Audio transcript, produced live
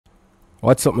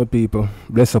What's up my people?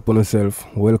 Bless up on yourself.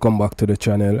 Welcome back to the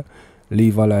channel.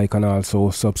 Leave a like and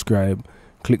also subscribe.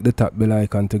 Click the top bell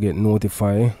icon to get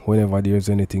notified whenever there's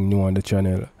anything new on the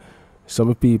channel.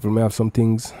 Some people may have some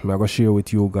things I'm gonna share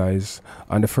with you guys.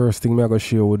 And the first thing I'm gonna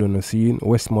share with you see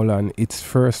Westmoreland, its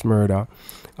first murder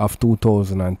of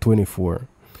 2024.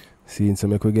 See, so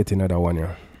make we get another one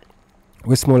here.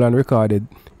 Westmoreland recorded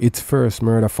its first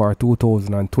murder for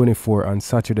 2024 on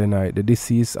Saturday night. The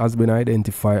deceased has been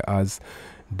identified as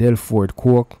Delford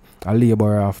Coke, a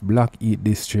labourer of Blackheath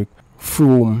district,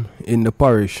 Frome in the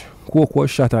parish. Coke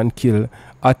was shot and killed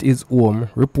at his home.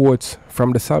 Reports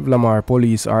from the Savlamar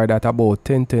police are that about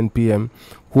 10:10 p.m.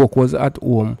 Coke was at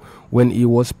home when he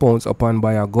was pounced upon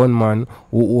by a gunman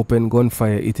who opened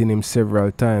gunfire, hitting him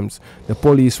several times. The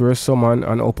police were summoned,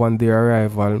 and upon their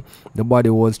arrival, the body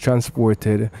was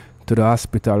transported to the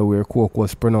hospital where Coke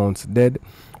was pronounced dead.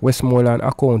 Westmoreland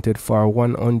accounted for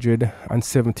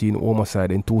 117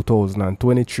 homicides in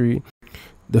 2023.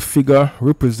 The figure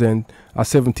represents a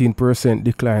 17%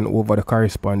 decline over the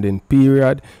corresponding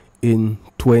period in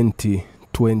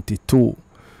 2022.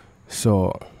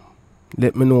 So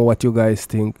let me know what you guys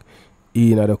think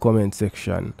in the comment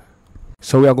section.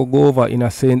 So we are going to go over in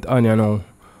a St. Anya now,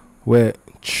 where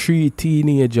 3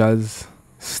 teenagers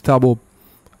stab up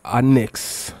a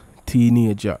next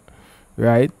teenager,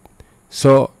 right?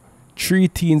 So 3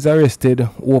 teens arrested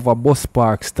over bus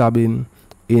park stabbing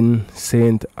in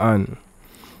St. Anne.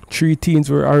 3 teens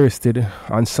were arrested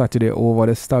on Saturday over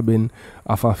the stabbing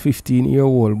of a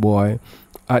 15-year-old boy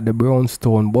at the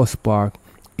Brownstone bus park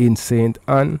in St.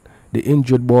 Anne. The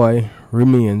injured boy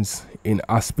remains in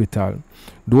hospital.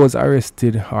 Those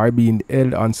arrested are being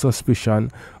held on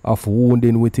suspicion of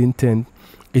wounding with intent.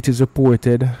 It is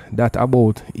reported that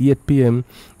about 8 p.m.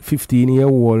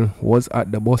 15-year-old was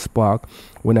at the bus park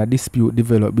when a dispute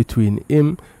developed between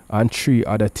him and 3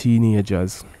 other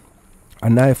teenagers. A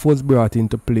knife was brought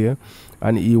into play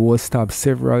and he was stabbed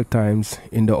several times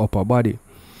in the upper body.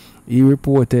 He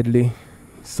reportedly,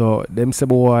 so them say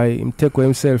boy, him take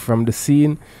himself from the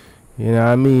scene, you know what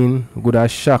I mean, good as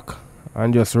shock,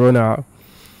 and just run out,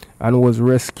 and was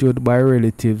rescued by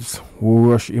relatives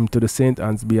who rushed him to the St.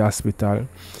 Ansby Hospital.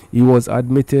 He was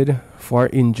admitted for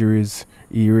injuries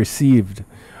he received.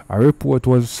 A report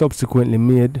was subsequently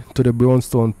made to the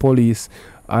Brownstone police,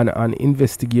 and an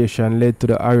investigation led to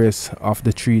the arrest of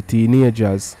the 3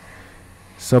 teenagers.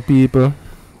 So people,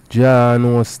 Jah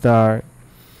no star.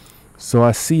 So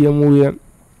I see him where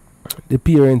the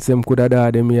parents them could have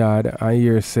died them yard and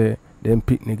here say them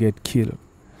picnic get killed.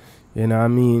 You know what I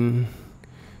mean?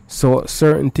 So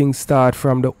certain things start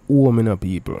from the home, you know,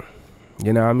 people.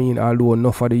 You know what I mean? Although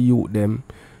enough of the youth them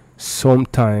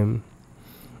sometime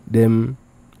them,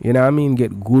 you know what I mean,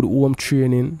 get good home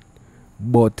training,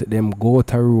 but them go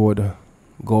to road,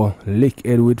 go lick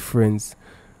head with friends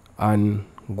and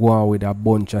go on with a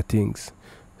bunch of things.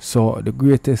 So the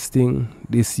greatest thing,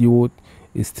 this youth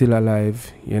is still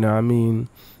alive, you know what I mean?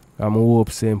 I'm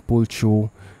hope saying pull through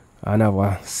and have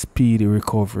a speedy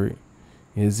recovery.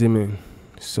 You see me?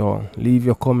 So leave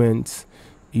your comments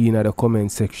in the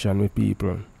comment section, my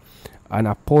people. And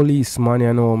a policeman,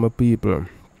 you know, my people,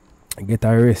 get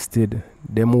arrested.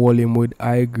 Them hold him with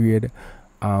high grade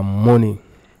and money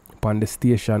upon the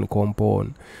station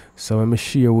compound. So let me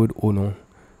share with Uno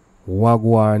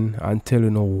wagwan and tell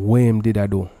you know what him did I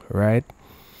do, right?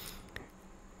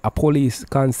 A police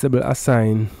constable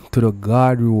assigned to the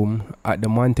guard room at the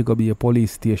Montego Bay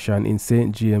police station in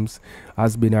St. James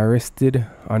has been arrested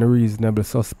on reasonable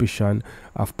suspicion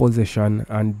of possession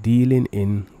and dealing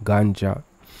in ganja.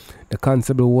 The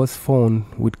constable was found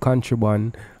with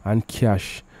contraband and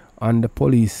cash on the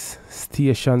police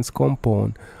station's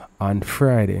compound on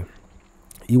Friday.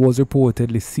 He was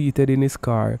reportedly seated in his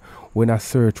car when a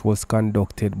search was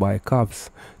conducted by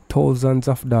cops. Thousands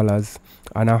of dollars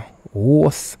and a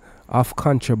host of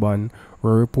contraband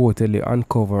were reportedly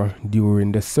uncovered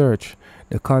during the search.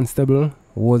 The constable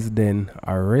was then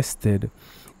arrested.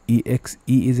 He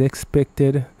is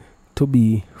expected to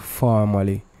be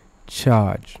formally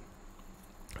charged.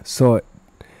 So,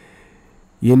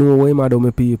 you know what I do,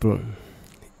 my people?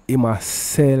 He must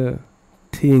sell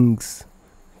things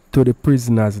to the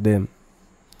prisoners them.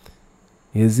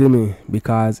 You see me?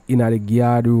 Because in the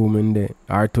guard room in there,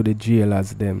 or to the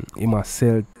jailers them, he must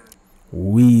sell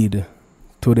weed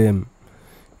to them.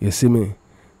 You see me?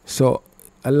 So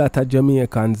a lot of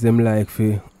Jamaicans them like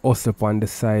for us up on the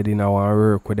side in our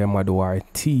work with them or do our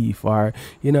thief or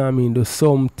you know what I mean, do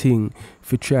something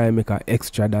for try and make an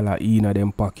extra dollar in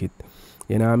them pocket.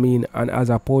 You know what I mean? And as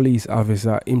a police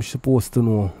officer, him supposed to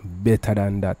know better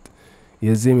than that.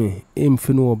 You see me? Him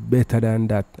fi know better than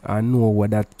that and know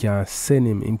what that can send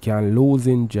him. Him can lose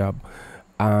his job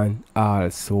and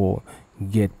also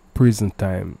get prison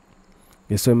time.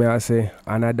 You see me I say,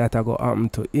 and that go happen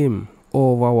to him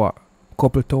over what?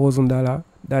 Couple $1,000?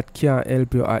 That can't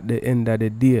help you at the end of the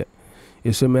day.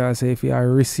 You see me I say, if you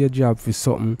risk your job for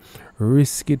something,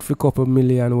 risk it for couple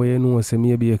million where you know say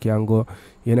maybe you can go,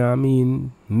 you know what I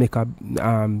mean, make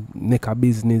a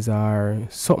business or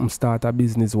something, start a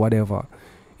business, whatever.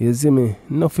 You see me?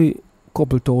 Not for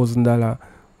couple $1,000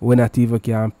 when not even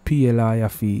can pay a lawyer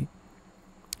fee.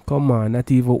 Come on,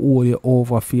 not even owe you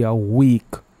over for a week.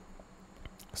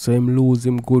 So him lose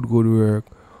him good work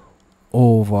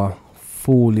over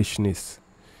foolishness.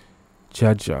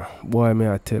 Jaja, boy,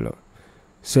 may I tell you.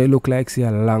 So it look like see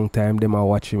a long time them are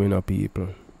watching him, people.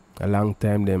 A long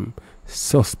time them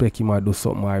suspect him or do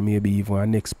something, or maybe even a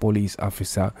next police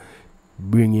officer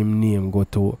bring him name go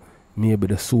to maybe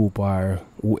the super or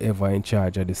whoever in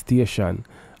charge of the station,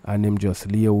 and them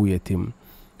just lay wait him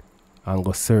and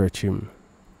go search him.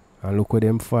 And look what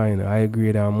them find, high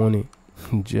grade and money.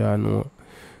 Ja know.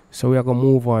 So we are gonna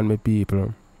move on, my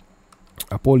people.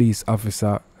 A police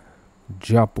officer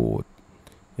drop out.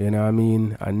 You know what I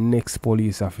mean? A next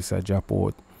police officer drop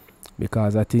out.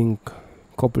 Because I think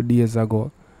a couple days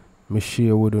ago, me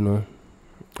share with you know,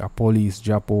 a police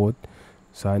drop out.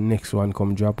 So a next one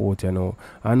come drop out, you know.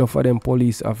 And enough of them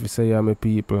police officer here, my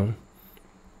people,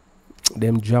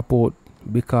 them drop out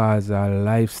because of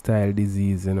lifestyle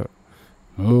disease, you know.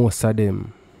 Most of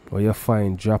them where you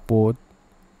find drop out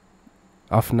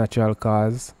of natural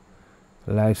cause,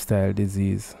 lifestyle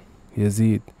disease. You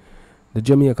see it? The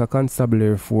Jamaica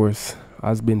Constabulary Force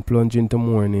has been plunged into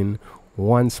mourning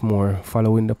once more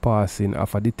following the passing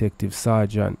of a detective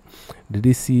sergeant. The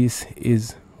deceased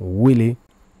is Willie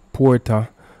Porter,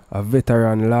 a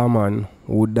veteran lawman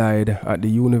who died at the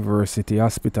University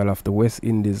Hospital of the West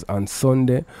Indies on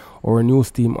Sunday. Our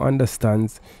news team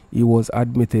understands he was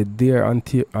admitted there on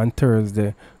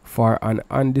Thursday for an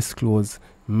undisclosed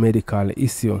medical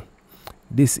issue.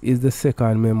 This is the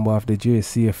second member of the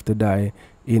JCF to die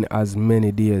in as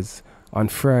many days. On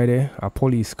Friday, a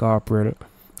police corporal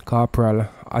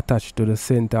attached to the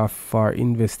Center for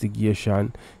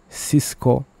Investigation,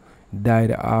 Cisco,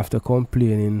 died after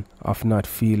complaining of not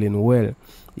feeling well.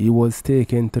 He was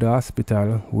taken to the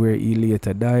hospital where he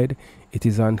later died. It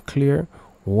is unclear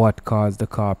what caused the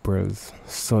corporal's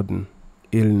sudden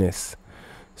illness.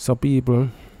 So people,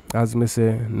 as me say,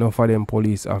 enough of them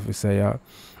police officers, yeah,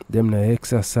 them no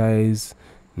exercise,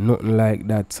 nothing like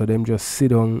that. So them just sit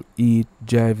down, eat,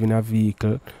 drive in a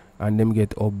vehicle, and them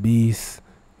get obese.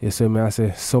 You see me I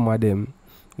say, some of them,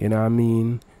 you know what I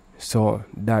mean? So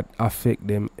that affect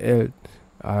them health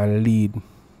and lead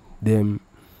them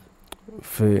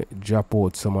for drop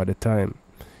out some of the time.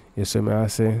 You see me I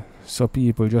say? So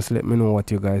people, just let me know what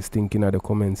you guys think in the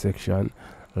comment section.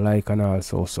 Like and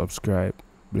also subscribe.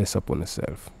 Bless upon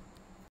yourself.